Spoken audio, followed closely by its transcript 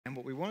And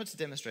what we wanted to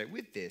demonstrate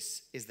with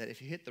this is that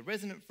if you hit the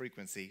resonant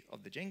frequency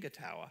of the Jenga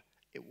tower,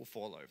 it will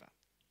fall over.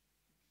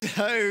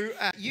 So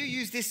you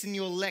use this in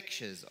your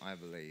lectures, I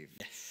believe.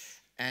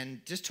 Yes.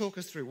 And just talk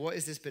us through, what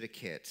is this bit of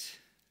kit?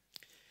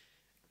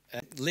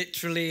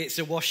 Literally, it's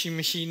a washing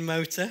machine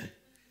motor,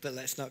 but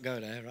let's not go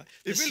there, right?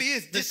 It really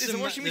is. It's a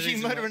washing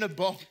machine motor in a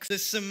box.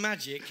 There's some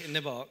magic in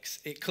the box.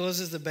 It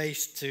causes the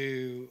bass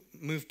to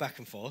move back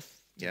and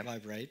forth, to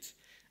vibrate.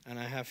 And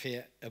I have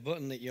here a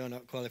button that you're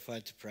not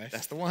qualified to press.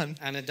 That's the one.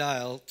 And a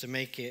dial to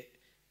make it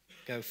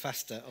go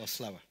faster or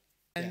slower.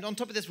 And on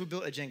top of this, we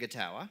built a Jenga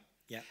tower.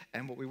 Yeah.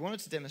 And what we wanted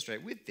to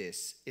demonstrate with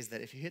this is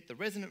that if you hit the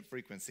resonant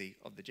frequency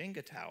of the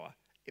Jenga tower,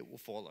 it will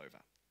fall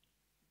over.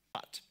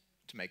 But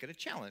to make it a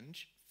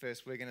challenge,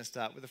 first we're going to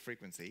start with a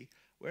frequency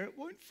where it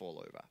won't fall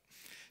over.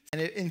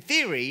 And in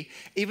theory,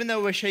 even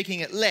though we're shaking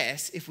it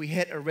less, if we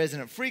hit a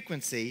resonant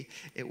frequency,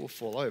 it will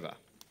fall over.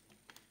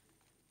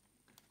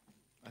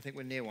 I think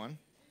we're near one.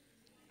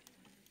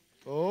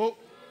 Oh.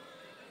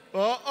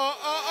 Oh, oh, oh,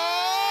 oh!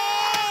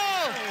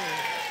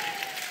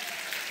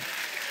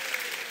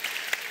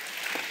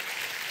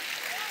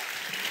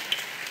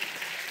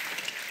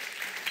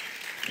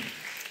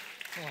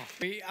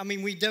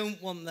 We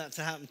don't want that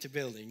to happen to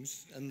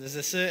buildings, and there's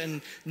a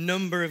certain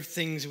number of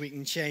things we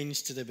can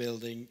change to the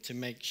building to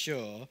make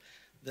sure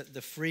that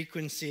the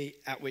frequency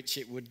at which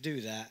it would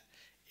do that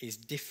is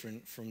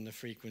different from the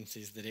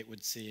frequencies that it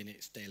would see in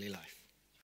its daily life.